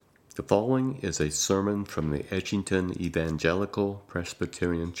The following is a sermon from the Edgington Evangelical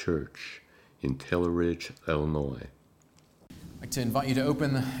Presbyterian Church in Taylor Ridge, Illinois. I'd like to invite you to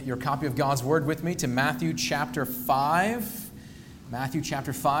open your copy of God's Word with me to Matthew chapter 5. Matthew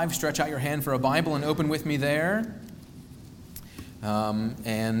chapter 5. Stretch out your hand for a Bible and open with me there.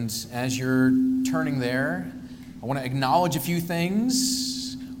 And as you're turning there, I want to acknowledge a few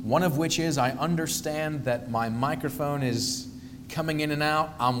things. One of which is I understand that my microphone is coming in and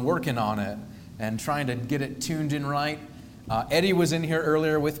out. I'm working on it and trying to get it tuned in right. Eddie was in here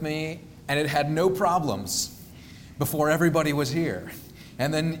earlier with me, and it had no problems before everybody was here.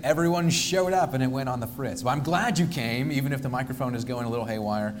 And then everyone showed up, and it went on the fritz. Well, I'm glad you came, even if the microphone is going a little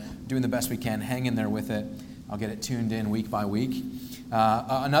haywire. Doing the best we can. Hang in there with it. I'll get it tuned in week by week.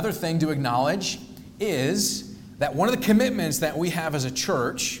 Another thing to acknowledge is that one of the commitments that we have as a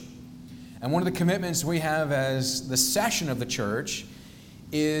church, and one of the commitments we have as the session of the church,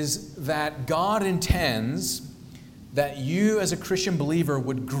 is that God intends that you as a Christian believer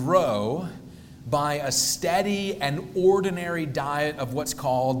would grow by a steady and ordinary diet of what's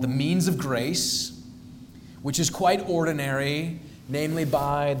called the means of grace, which is quite ordinary, namely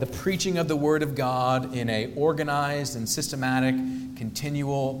by the preaching of the Word of God in a organized and systematic,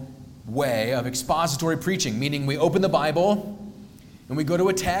 continual way of expository preaching, meaning we open the Bible and we go to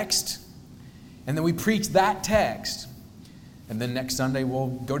a text and then we preach that text. And then next Sunday we'll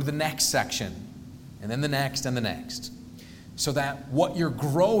go to the next section and then the next and the next. So that what you're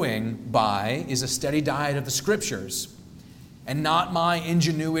growing by is a steady diet of the Scriptures and not my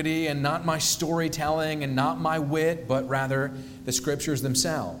ingenuity and not my storytelling and not my wit, but rather the Scriptures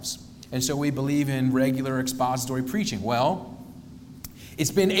themselves. And so we believe in regular expository preaching. Well,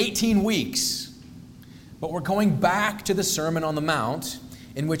 it's been 18 weeks, but we're going back to the Sermon on the Mount,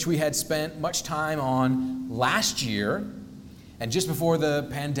 in which we had spent much time on last year, and just before the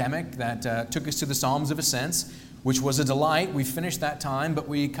pandemic that took us to the Psalms of Ascents, which was a delight. We finished that time, but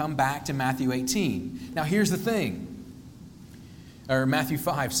we come back to Matthew 18. Now here's the thing, or Matthew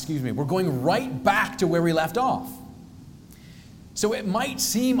 5, we're going right back to where we left off. So it might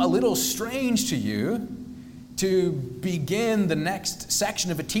seem a little strange to you to begin the next section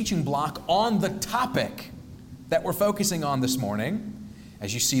of a teaching block on the topic that we're focusing on this morning,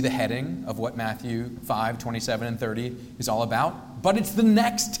 as you see the heading of what Matthew 5, 27 and 30 is all about. But it's the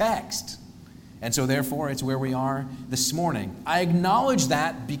next text. And so therefore, it's where we are this morning. I acknowledge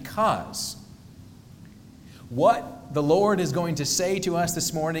that because what the Lord is going to say to us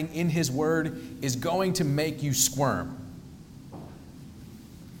this morning in His Word is going to make you squirm.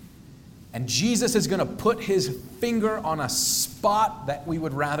 And Jesus is going to put His finger on a spot that we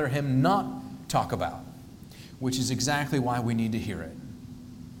would rather Him not talk about, which is exactly why we need to hear it.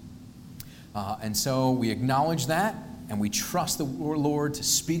 And so we acknowledge that, and we trust the Lord to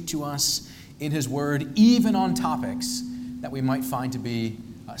speak to us in His Word, even on topics that we might find to be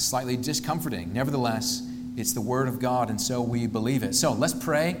slightly discomforting. Nevertheless, it's the Word of God, and so we believe it. So let's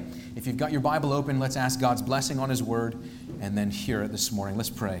pray. If you've got your Bible open, let's ask God's blessing on His Word, and then hear it this morning. Let's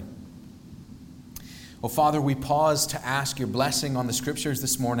pray. Oh, Father, we pause to ask your blessing on the Scriptures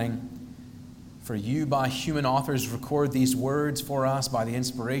this morning. For you, by human authors, record these words for us by the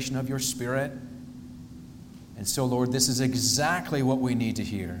inspiration of your Spirit. And so, Lord, this is exactly what we need to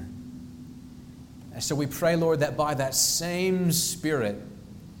hear. And so we pray, Lord, that by that same Spirit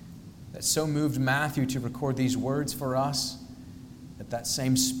that so moved Matthew to record these words for us, that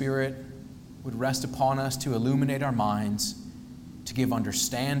same Spirit would rest upon us to illuminate our minds, to give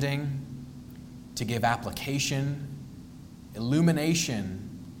understanding, to give application, illumination,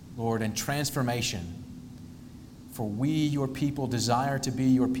 Lord, and transformation. For we, your people, desire to be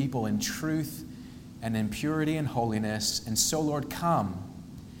your people in truth and in purity and holiness. And so, Lord, come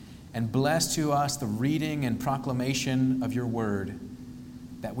and bless to us the reading and proclamation of your word,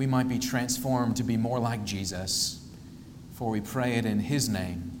 that we might be transformed to be more like Jesus. For we pray it in His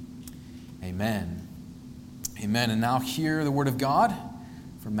name. Amen. Amen. And now hear the word of God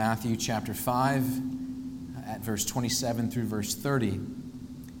from Matthew chapter 5 at verse 27 through verse 30.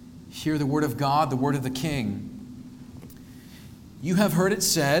 Hear the word of God, the word of the King. You have heard it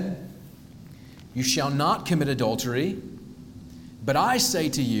said, you shall not commit adultery. But I say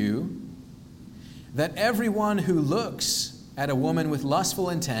to you that everyone who looks at a woman with lustful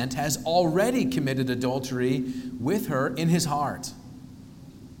intent has already committed adultery with her in his heart.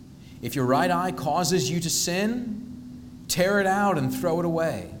 If your right eye causes you to sin, tear it out and throw it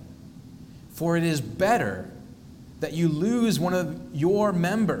away. For it is better that you lose one of your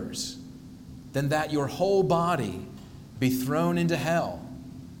members than that your whole body be thrown into hell.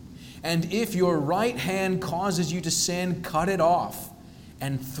 And if your right hand causes you to sin, cut it off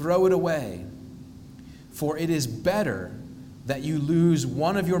and throw it away. For it is better that you lose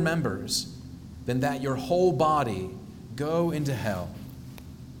one of your members than that your whole body go into hell.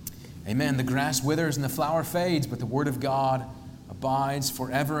 Amen. The grass withers and the flower fades, but the word of God abides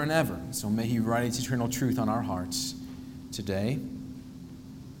forever and ever. So may he write its eternal truth on our hearts today.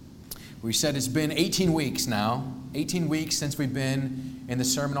 We said it's been 18 weeks now, 18 weeks since we've been in the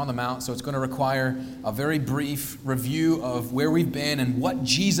Sermon on the Mount, so it's going to require a very brief review of where we've been and what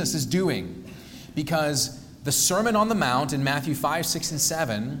Jesus is doing. Because the Sermon on the Mount in Matthew 5, 6, and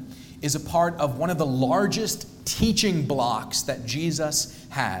 7 is a part of one of the largest teaching blocks that Jesus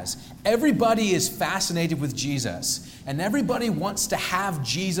has. Everybody is fascinated with Jesus, and everybody wants to have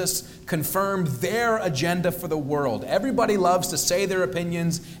Jesus confirm their agenda for the world. Everybody loves to say their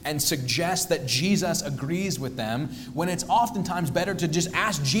opinions and suggest that Jesus agrees with them, when it's oftentimes better to just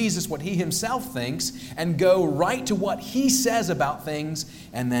ask Jesus what he himself thinks and go right to what he says about things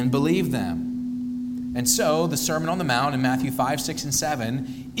and then believe them. And so the Sermon on the Mount in Matthew 5, 6, and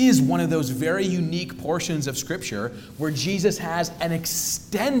 7 is one of those very unique portions of Scripture where Jesus has an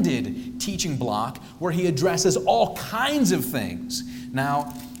extended teaching block where he addresses all kinds of things.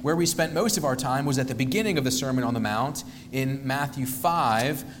 Now, where we spent most of our time was at the beginning of the Sermon on the Mount in Matthew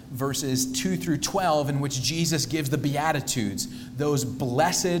 5, verses 2 through 12, in which Jesus gives the Beatitudes, those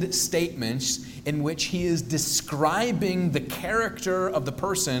blessed statements in which he is describing the character of the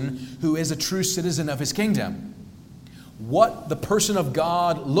person who is a true citizen of his kingdom. What the person of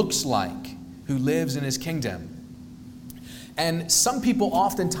God looks like who lives in his kingdom. And some people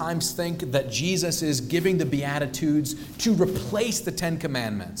oftentimes think that Jesus is giving the Beatitudes to replace the Ten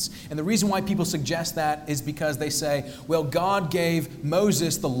Commandments. And the reason why people suggest that is because they say, well, God gave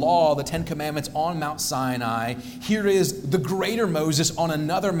Moses the law, the Ten Commandments on Mount Sinai. Here is the greater Moses on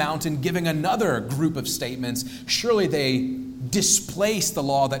another mountain giving another group of statements. Surely they displace the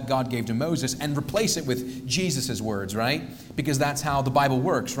law that God gave to Moses and replace it with Jesus' words, right? Because that's how the Bible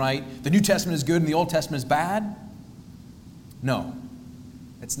works, right? The New Testament is good and the Old Testament is bad. No,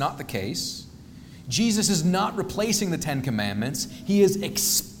 it's not the case. Jesus is not replacing the Ten Commandments. He is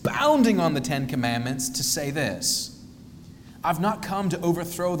expounding on the Ten Commandments to say this: I've not come to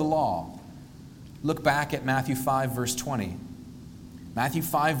overthrow the law. Look back at Matthew 5, verse 20. Matthew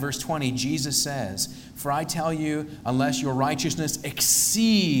 5, verse 20, Jesus says, "For I tell you, unless your righteousness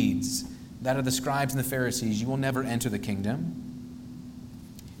exceeds that of the scribes and the Pharisees, you will never enter the kingdom."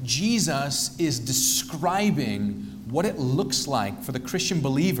 Jesus is describing what it looks like for the Christian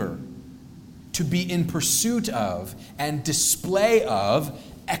believer to be in pursuit of and display of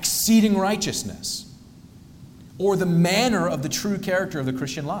exceeding righteousness, or the manner of the true character of the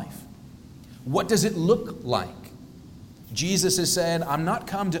Christian life. What does it look like? Jesus has said, I'm not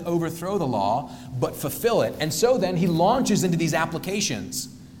come to overthrow the law, but fulfill it. And so then he launches into these applications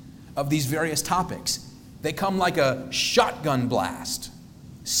of these various topics. They come like a shotgun blast.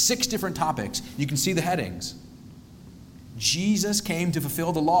 6 different topics. You can see the headings. Jesus came to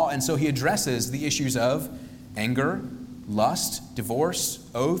fulfill the law, and so he addresses the issues of anger, lust, divorce,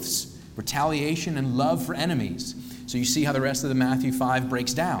 oaths, retaliation, and love for enemies. So you see how the rest of the Matthew 5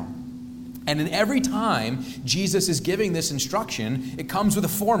 breaks down. And in every time Jesus is giving this instruction, it comes with a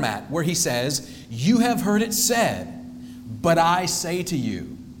format where he says, you have heard it said, but I say to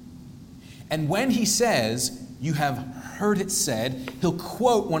you. And when he says, you have heard it said, he'll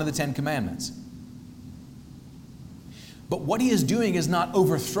quote one of the 10 Commandments. But what he is doing is not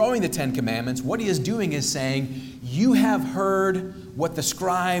overthrowing the 10 Commandments. What he is doing is saying, you have heard what the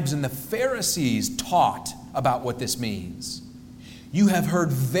scribes and the Pharisees taught about what this means. You have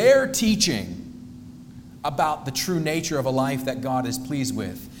heard their teaching about the true nature of a life that God is pleased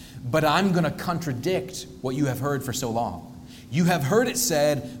with. But I'm going to contradict what you have heard for so long. You have heard it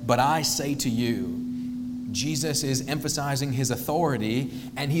said, but I say to you. Jesus is emphasizing his authority,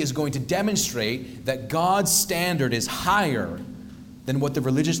 and he is going to demonstrate that God's standard is higher than what the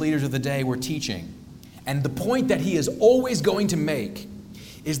religious leaders of the day were teaching. And the point that he is always going to make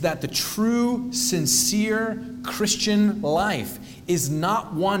is that the true, sincere Christian life is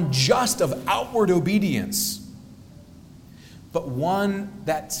not one just of outward obedience, but one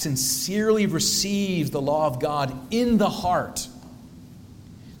that sincerely receives the law of God in the heart.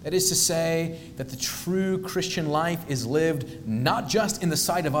 That is to say, that the true Christian life is lived not just in the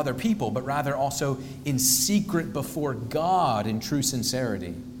sight of other people, but rather also in secret before God in true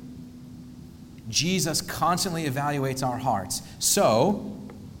sincerity. Jesus constantly evaluates our hearts. So,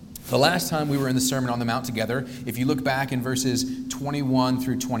 the last time we were in the Sermon on the Mount together, if you look back in verses 21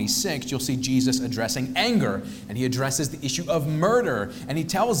 through 26, you'll see Jesus addressing anger, and he addresses the issue of murder, and he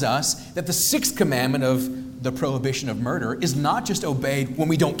tells us that the 6th commandment of the prohibition of murder is not just obeyed when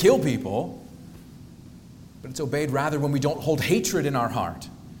we don't kill people, but it's obeyed rather when we don't hold hatred in our heart,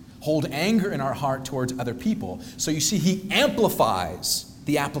 hold anger in our heart towards other people. So you see, he amplifies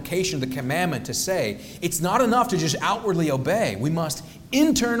the application of the commandment to say it's not enough to just outwardly obey. We must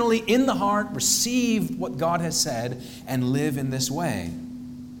internally, in the heart, receive what God has said and live in this way.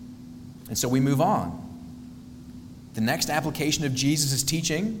 And so we move on. The next application of Jesus'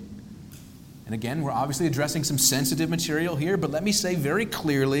 teaching, and again, we're obviously addressing some sensitive material here, but let me say very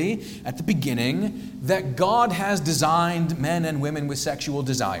clearly at the beginning that God has designed men and women with sexual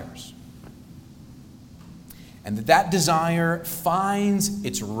desires. And that desire finds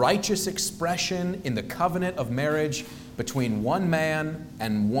its righteous expression in the covenant of marriage between one man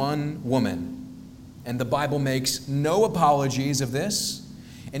and one woman. And the Bible makes no apologies of this.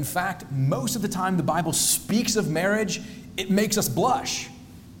 In fact, most of the time the Bible speaks of marriage, it makes us blush.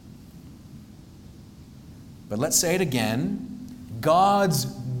 But let's say it again. God's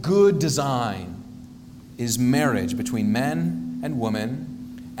good design is marriage between men and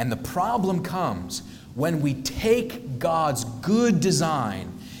women. And the problem comes when we take God's good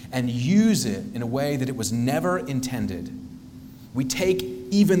design and use it in a way that it was never intended. We take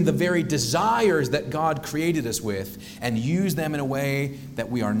even the very desires that God created us with and use them in a way that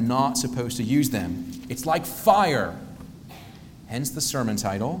we are not supposed to use them. It's like fire. Hence the sermon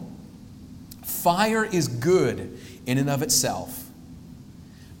title. Fire is good in and of itself.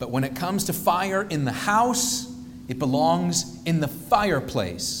 But when it comes to fire in the house, it belongs in the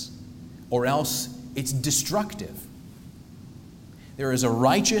fireplace, or else it's destructive. There is a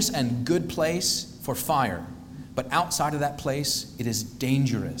righteous and good place for fire, but outside of that place, it is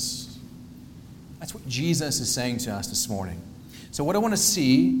dangerous. That's what Jesus is saying to us this morning. So what I want to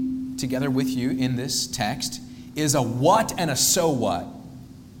see together with you in this text is a what and a so what.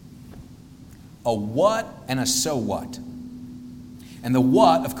 A what and a so what. And the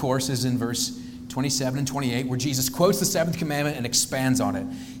what, of course, is in verse 27 and 28, where Jesus quotes the seventh commandment and expands on it.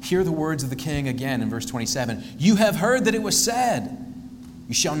 Hear the words of the king again in verse 27. You have heard that it was said,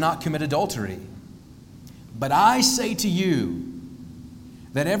 you shall not commit adultery. But I say to you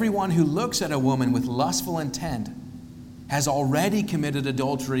that everyone who looks at a woman with lustful intent has already committed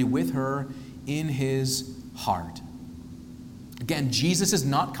adultery with her in his heart. Again, Jesus is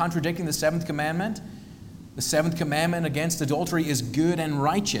not contradicting the seventh commandment. The seventh commandment against adultery is good and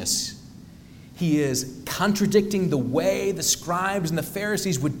righteous. He is contradicting the way the scribes and the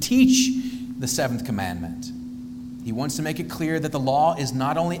Pharisees would teach the seventh commandment. He wants to make it clear that the law is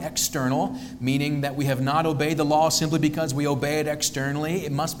not only external, meaning that we have not obeyed the law simply because we obey it externally.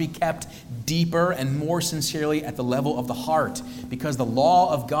 It must be kept deeper and more sincerely at the level of the heart, because the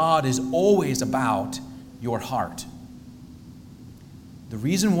law of God is always about your heart. The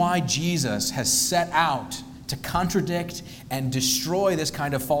reason why Jesus has set out to contradict and destroy this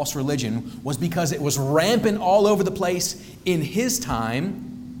kind of false religion was because it was rampant all over the place in his time,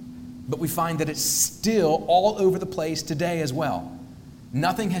 but we find that it's still all over the place today as well.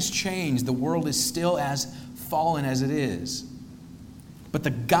 Nothing has changed. The world is still as fallen as it is. But the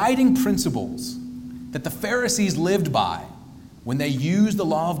guiding principles that the Pharisees lived by when they used the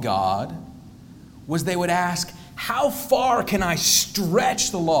law of God was they would ask, how far can I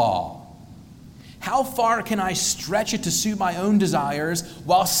stretch the law? How far can I stretch it to suit my own desires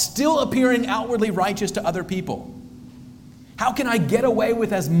while still appearing outwardly righteous to other people? How can I get away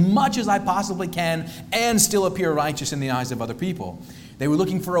with as much as I possibly can and still appear righteous in the eyes of other people? They were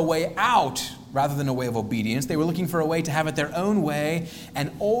looking for a way out rather than a way of obedience. They were looking for a way to have it their own way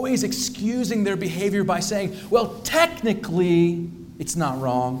and always excusing their behavior by saying, well, technically, it's not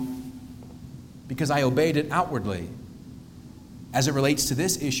wrong because I obeyed it outwardly. As it relates to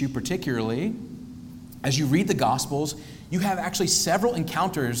this issue particularly, as you read the Gospels, you have actually several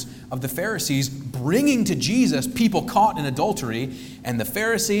encounters of the Pharisees bringing to Jesus people caught in adultery, and the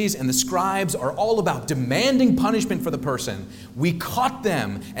Pharisees and the scribes are all about demanding punishment for the person. We caught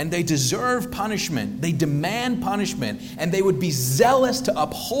them, and they deserve punishment. They demand punishment, and they would be zealous to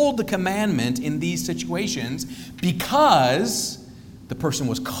uphold the commandment in these situations because the person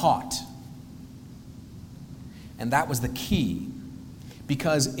was caught. And that was the key.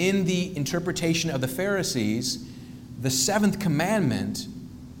 Because in the interpretation of the Pharisees, the seventh commandment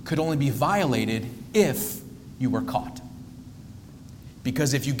could only be violated if you were caught.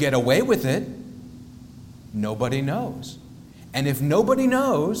 Because if you get away with it, nobody knows. And if nobody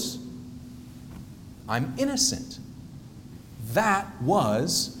knows, I'm innocent. That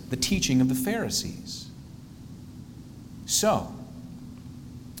was the teaching of the Pharisees. So,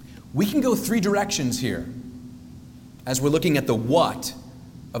 we can go three directions here as we're looking at the what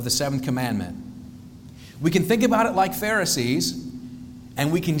of the seventh commandment. We can think about it like Pharisees,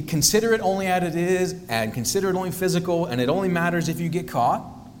 and we can consider it only as it is, and consider it only physical, and it only matters if you get caught.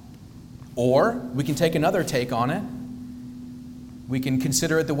 Or we can take another take on it. We can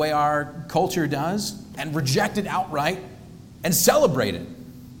consider it the way our culture does, and reject it outright, and celebrate it.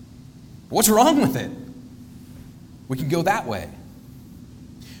 What's wrong with it? We can go that way.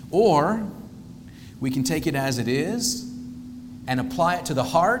 Or we can take it as it is and apply it to the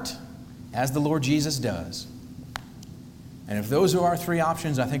heart as the Lord Jesus does. And if those are our three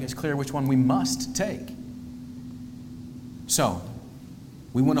options, I think it's clear which one we must take. So,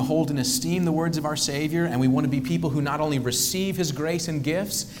 we want to hold in esteem the words of our Savior, and we want to be people who not only receive His grace and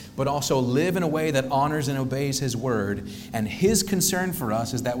gifts, but also live in a way that honors and obeys His word. And His concern for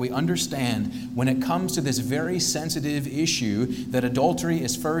us is that we understand when it comes to this very sensitive issue that adultery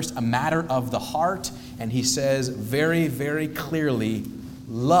is first a matter of the heart, and He says very, very clearly,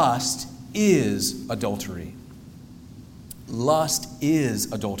 lust is adultery. Lust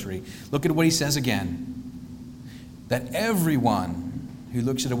is adultery. Look at what He says again. That everyone who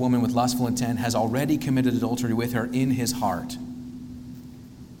looks at a woman with lustful intent has already committed adultery with her in his heart.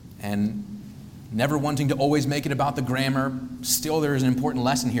 And never wanting to always make it about the grammar, still there is an important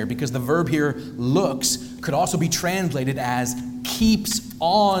lesson here, because the verb here, looks, could also be translated as keeps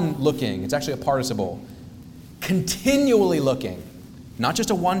on looking. It's actually a participle. Continually looking. Not just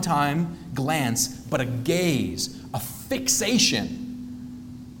a one-time glance, but a gaze, a fixation.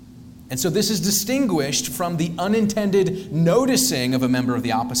 And so this is distinguished from the unintended noticing of a member of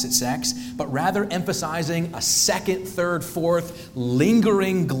the opposite sex, but rather emphasizing a second, third, fourth,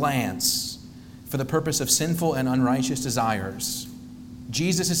 lingering glance for the purpose of sinful and unrighteous desires.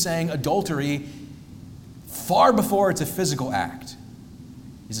 Jesus is saying adultery, far before it's a physical act,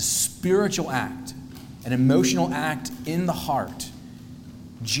 is a spiritual act, an emotional act in the heart.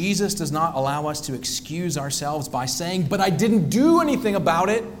 Jesus does not allow us to excuse ourselves by saying, "But I didn't do anything about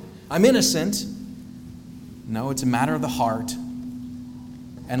it. I'm innocent." No, it's a matter of the heart.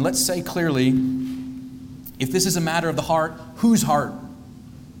 And let's say clearly, if this is a matter of the heart, whose heart?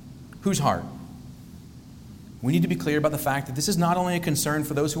 Whose heart? We need to be clear about the fact that this is not only a concern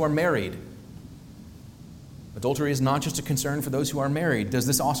for those who are married. Adultery is not just a concern for those who are married. Does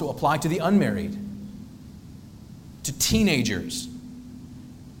this also apply to the unmarried? To teenagers?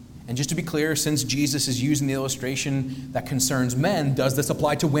 And just to be clear, since Jesus is using the illustration that concerns men, does this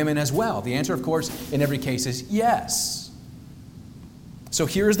apply to women as well? The answer, of course, in every case is yes. So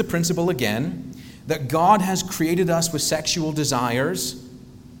here is the principle again, that God has created us with sexual desires,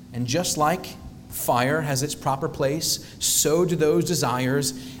 and just like fire has its proper place, so do those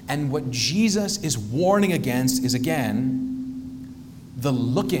desires. And what Jesus is warning against is, again, the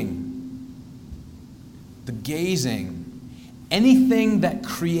looking, the gazing, anything that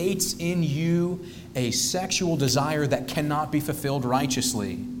creates in you a sexual desire that cannot be fulfilled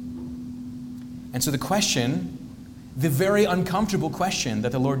righteously. And so the question, the very uncomfortable question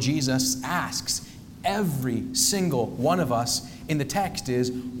that the Lord Jesus asks every single one of us in the text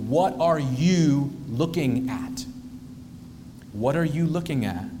is, what are you looking at? What are you looking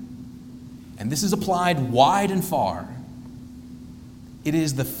at? And this is applied wide and far. It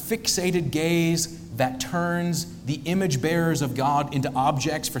is the fixated gaze that turns the image bearers of God into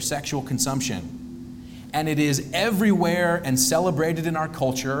objects for sexual consumption. And it is everywhere and celebrated in our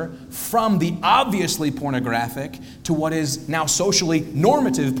culture, from the obviously pornographic to what is now socially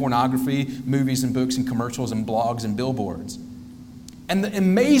normative pornography, movies and books and commercials and blogs and billboards. And the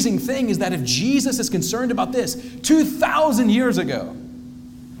amazing thing is that if Jesus is concerned about this 2,000 years ago,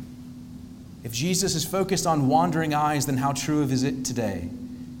 if Jesus is focused on wandering eyes, then how true is it today?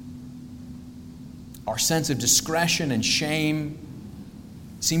 Our sense of discretion and shame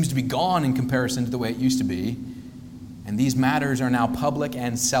seems to be gone in comparison to the way it used to be. And these matters are now public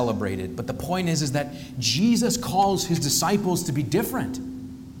and celebrated. But the point is that Jesus calls his disciples to be different.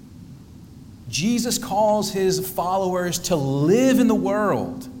 Jesus calls his followers to live in the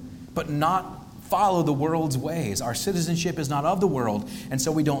world, but not follow the world's ways. Our citizenship is not of the world, and so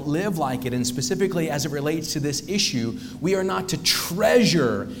we don't live like it. And specifically as it relates to this issue, we are not to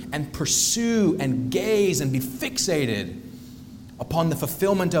treasure and pursue and gaze and be fixated upon the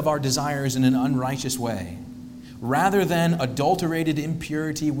fulfillment of our desires in an unrighteous way. Rather than adulterated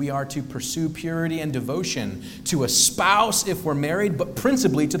impurity, we are to pursue purity and devotion to a spouse if we're married, but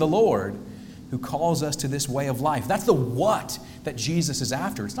principally to the Lord, who calls us to this way of life. That's the what that Jesus is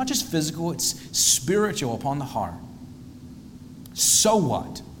after. It's not just physical, it's spiritual upon the heart. So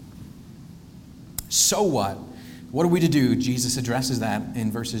what? So what? What are we to do? Jesus addresses that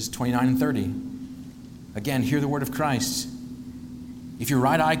in verses 29 and 30. Again, hear the word of Christ. If your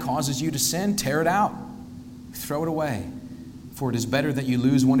right eye causes you to sin, tear it out throw it away. For it is better that you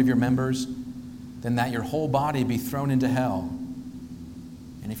lose one of your members than that your whole body be thrown into hell.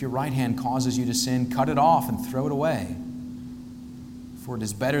 And if your right hand causes you to sin, cut it off and throw it away. For it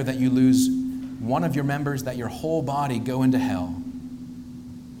is better that you lose one of your members, that your whole body go into hell.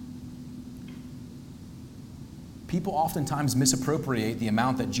 People oftentimes misappropriate the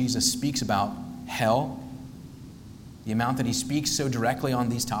amount that Jesus speaks about hell, the amount that he speaks so directly on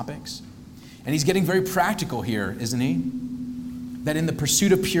these topics. And he's getting very practical here, isn't he? That in the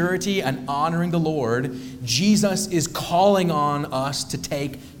pursuit of purity and honoring the Lord, Jesus is calling on us to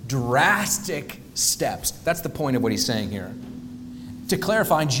take drastic steps. That's the point of what he's saying here. To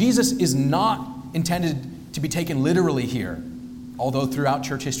clarify, Jesus is not intended to be taken literally here. Although throughout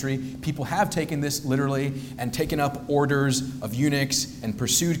church history, people have taken this literally and taken up orders of eunuchs and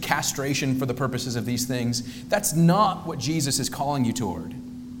pursued castration for the purposes of these things. That's not what Jesus is calling you toward.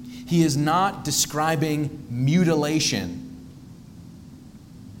 He is not describing mutilation.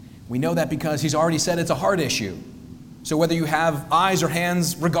 We know that because he's already said it's a heart issue. So whether you have eyes or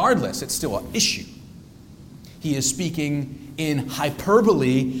hands, regardless, it's still an issue. He is speaking in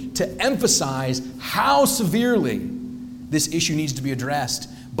hyperbole to emphasize how severely this issue needs to be addressed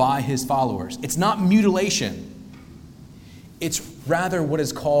by his followers. It's not mutilation. It's rather what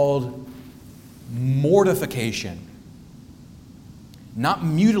is called mortification. Not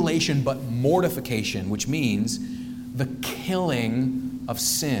mutilation, but mortification, which means the killing of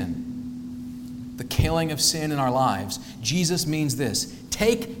sin. The killing of sin in our lives. Jesus means this: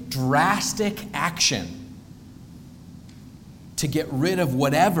 take drastic action to get rid of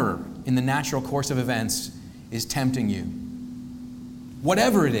whatever in the natural course of events is tempting you.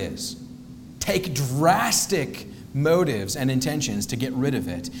 Whatever it is, take drastic motives and intentions to get rid of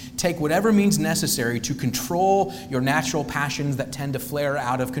it. Take whatever means necessary to control your natural passions that tend to flare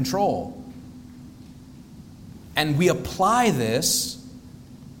out of control. And we apply this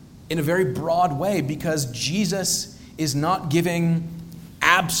in a very broad way because Jesus is not giving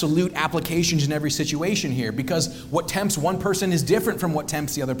absolute applications in every situation here, because what tempts one person is different from what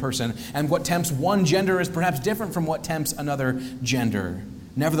tempts the other person, and what tempts one gender is perhaps different from what tempts another gender.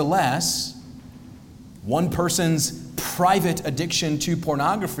 Nevertheless, one person's private addiction to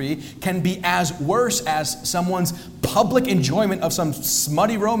pornography can be as worse as someone's public enjoyment of some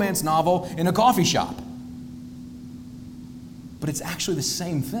smutty romance novel in a coffee shop. But it's actually the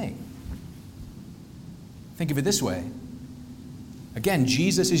same thing. Think of it this way. Again,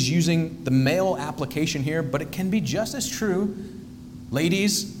 Jesus is using the male application here, but it can be just as true.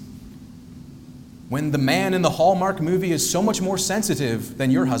 Ladies, when the man in the Hallmark movie is so much more sensitive than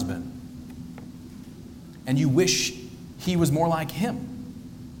your husband, and you wish he was more like him,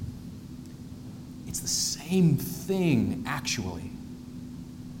 it's the same thing, actually.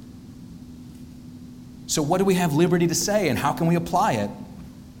 So what do we have liberty to say, and how can we apply it?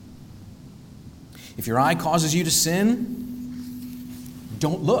 If your eye causes you to sin,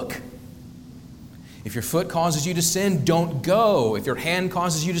 don't look. If your foot causes you to sin, don't go. If your hand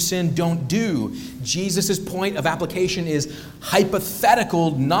causes you to sin, don't do. Jesus' point of application is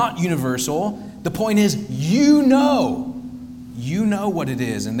hypothetical, not universal. The point is, you know what it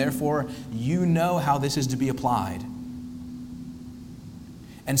is, and therefore you know how this is to be applied.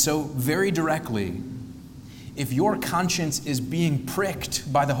 And so, very directly, if your conscience is being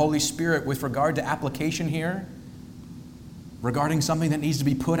pricked by the Holy Spirit with regard to application here, regarding something that needs to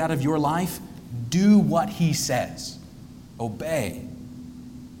be put out of your life, do what he says. Obey.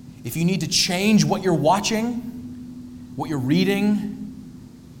 If you need to change what you're watching, what you're reading,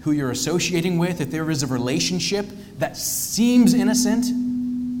 who you're associating with, if there is a relationship that seems innocent,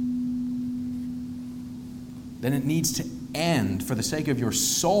 then it needs to end for the sake of your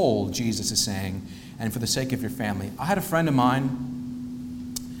soul, Jesus is saying, and for the sake of your family. I had a friend of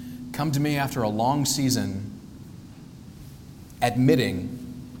mine come to me after a long season admitting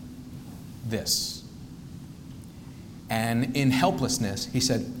this. And in helplessness, he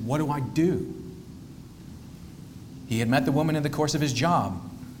said, "What do I do?" He had met the woman in the course of his job.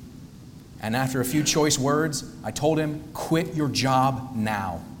 And after a few choice words, I told him, "Quit your job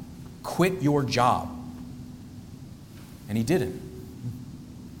now. Quit your job." And he didn't.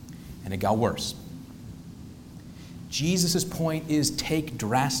 And it got worse. Jesus' point is take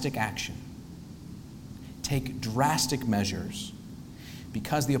drastic action. Take drastic measures.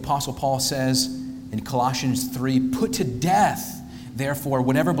 Because the Apostle Paul says in Colossians 3, put to death, therefore,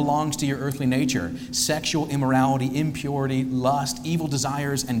 whatever belongs to your earthly nature, sexual immorality, impurity, lust, evil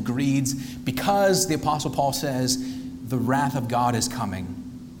desires, and greeds, because the Apostle Paul says the wrath of God is coming.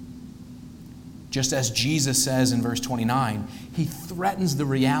 Just as Jesus says in verse 29, he threatens the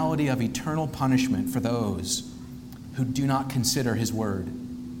reality of eternal punishment for those who do not consider his word.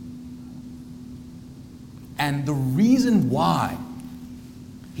 And the reason why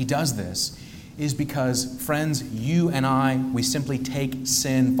he does this is because, friends, you and I, we simply take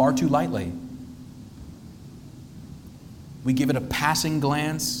sin far too lightly. We give it a passing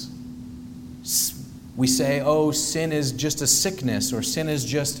glance. We say, oh, sin is just a sickness, or sin is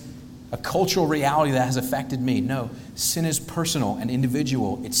just a cultural reality that has affected me. No, sin is personal and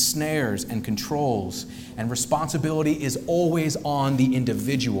individual. It snares and controls, and responsibility is always on the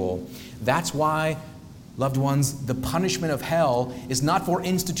individual. That's why, loved ones, the punishment of hell is not for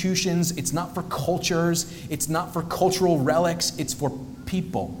institutions, it's not for cultures, it's not for cultural relics, it's for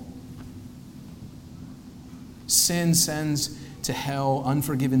people. Sin sends to hell,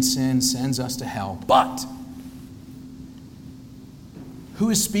 unforgiven sin sends us to hell. But who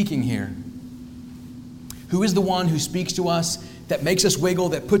is speaking here? Who is the one who speaks to us, that makes us wiggle,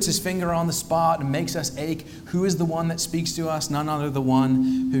 that puts his finger on the spot and makes us ache? Who is the one that speaks to us? None other than the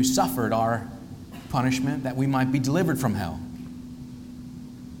one who suffered our punishment that we might be delivered from hell.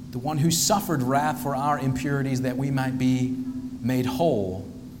 The one who suffered wrath for our impurities that we might be made whole,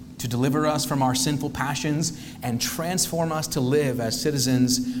 to deliver us from our sinful passions and transform us to live as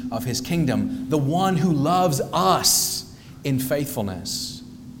citizens of his kingdom. The one who loves us in faithfulness.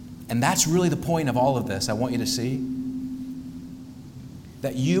 And that's really the point of all of this, I want you to see.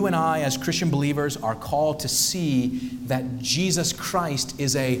 That you and I, as Christian believers, are called to see that Jesus Christ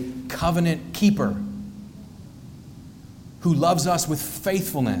is a covenant keeper who loves us with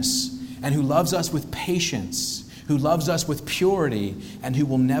faithfulness and who loves us with patience, who loves us with purity, and who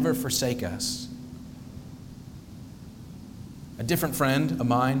will never forsake us. A different friend of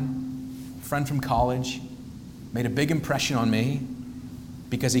mine, a friend from college, made a big impression on me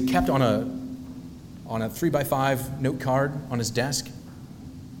because he kept on a 3x5 note card on his desk.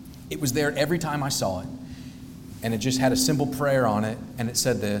 It was there every time I saw it. And it just had a simple prayer on it, and it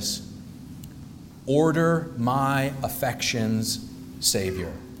said this: order my affections,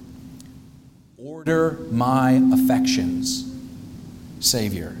 Savior. Order my affections,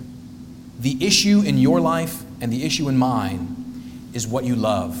 Savior. The issue in your life and the issue in mine is what you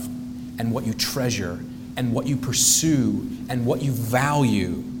love and what you treasure and what you pursue and what you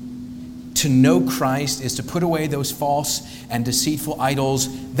value. To know Christ is to put away those false and deceitful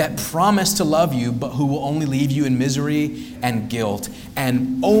idols that promise to love you, but who will only leave you in misery and guilt.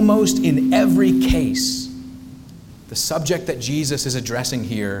 And almost in every case, the subject that Jesus is addressing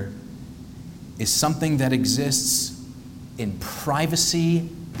here is something that exists in privacy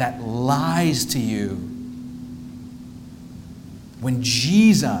that lies to you. When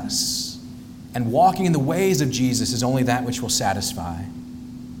Jesus and walking in the ways of Jesus is only that which will satisfy.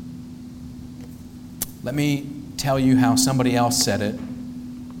 Let me tell you how somebody else said it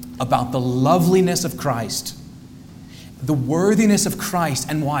about the loveliness of Christ, the worthiness of Christ,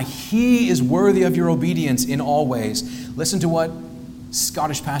 and why he is worthy of your obedience in all ways. Listen to what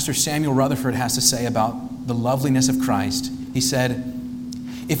Scottish pastor Samuel Rutherford has to say about the loveliness of Christ. He said,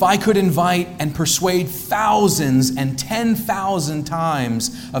 "If I could invite and persuade thousands and 10,000 times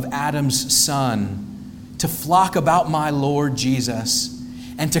of Adam's son to flock about my Lord Jesus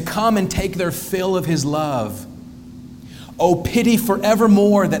and to come and take their fill of his love, oh, pity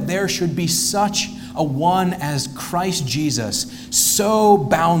forevermore that there should be such a one as Christ Jesus, so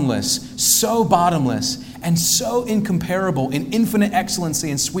boundless, so bottomless, and so incomparable in infinite excellency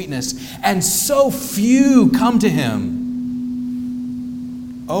and sweetness, and so few come to him.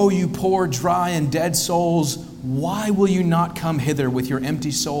 Oh, you poor, dry, and dead souls, why will you not come hither with your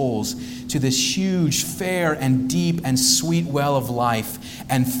empty souls to this huge, fair, and deep, and sweet well of life,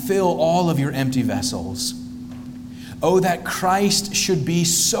 and fill all of your empty vessels? Oh, that Christ should be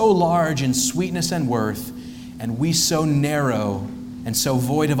so large in sweetness and worth, and we so narrow and so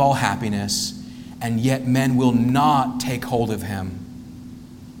void of all happiness, and yet men will not take hold of him."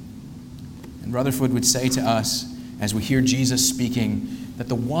 And Rutherford would say to us, as we hear Jesus speaking, that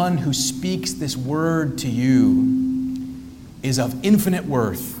the one who speaks this word to you is of infinite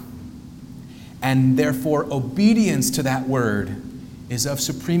worth, and therefore obedience to that word is of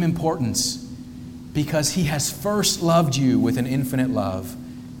supreme importance, because he has first loved you with an infinite love,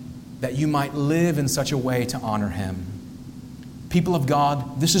 that you might live in such a way to honor him. People of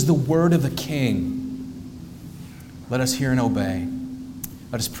God, this is the word of the King. Let us hear and obey.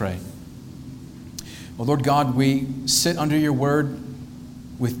 Let us pray. Oh Lord God, we sit under your word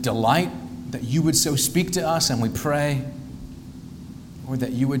with delight that you would so speak to us, and we pray, Lord,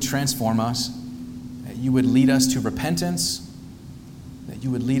 that you would transform us, that you would lead us to repentance, that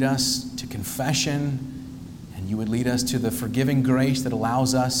you would lead us to confession, and you would lead us to the forgiving grace that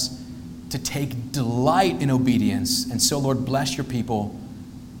allows us to take delight in obedience. And so, Lord, bless your people.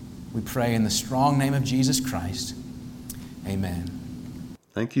 We pray in the strong name of Jesus Christ. Amen.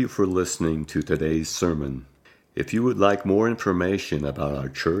 Thank you for listening to today's sermon. If you would like more information about our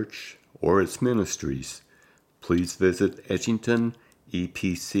church or its ministries, please visit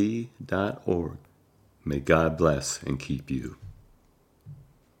edgingtonepc.org. May God bless and keep you.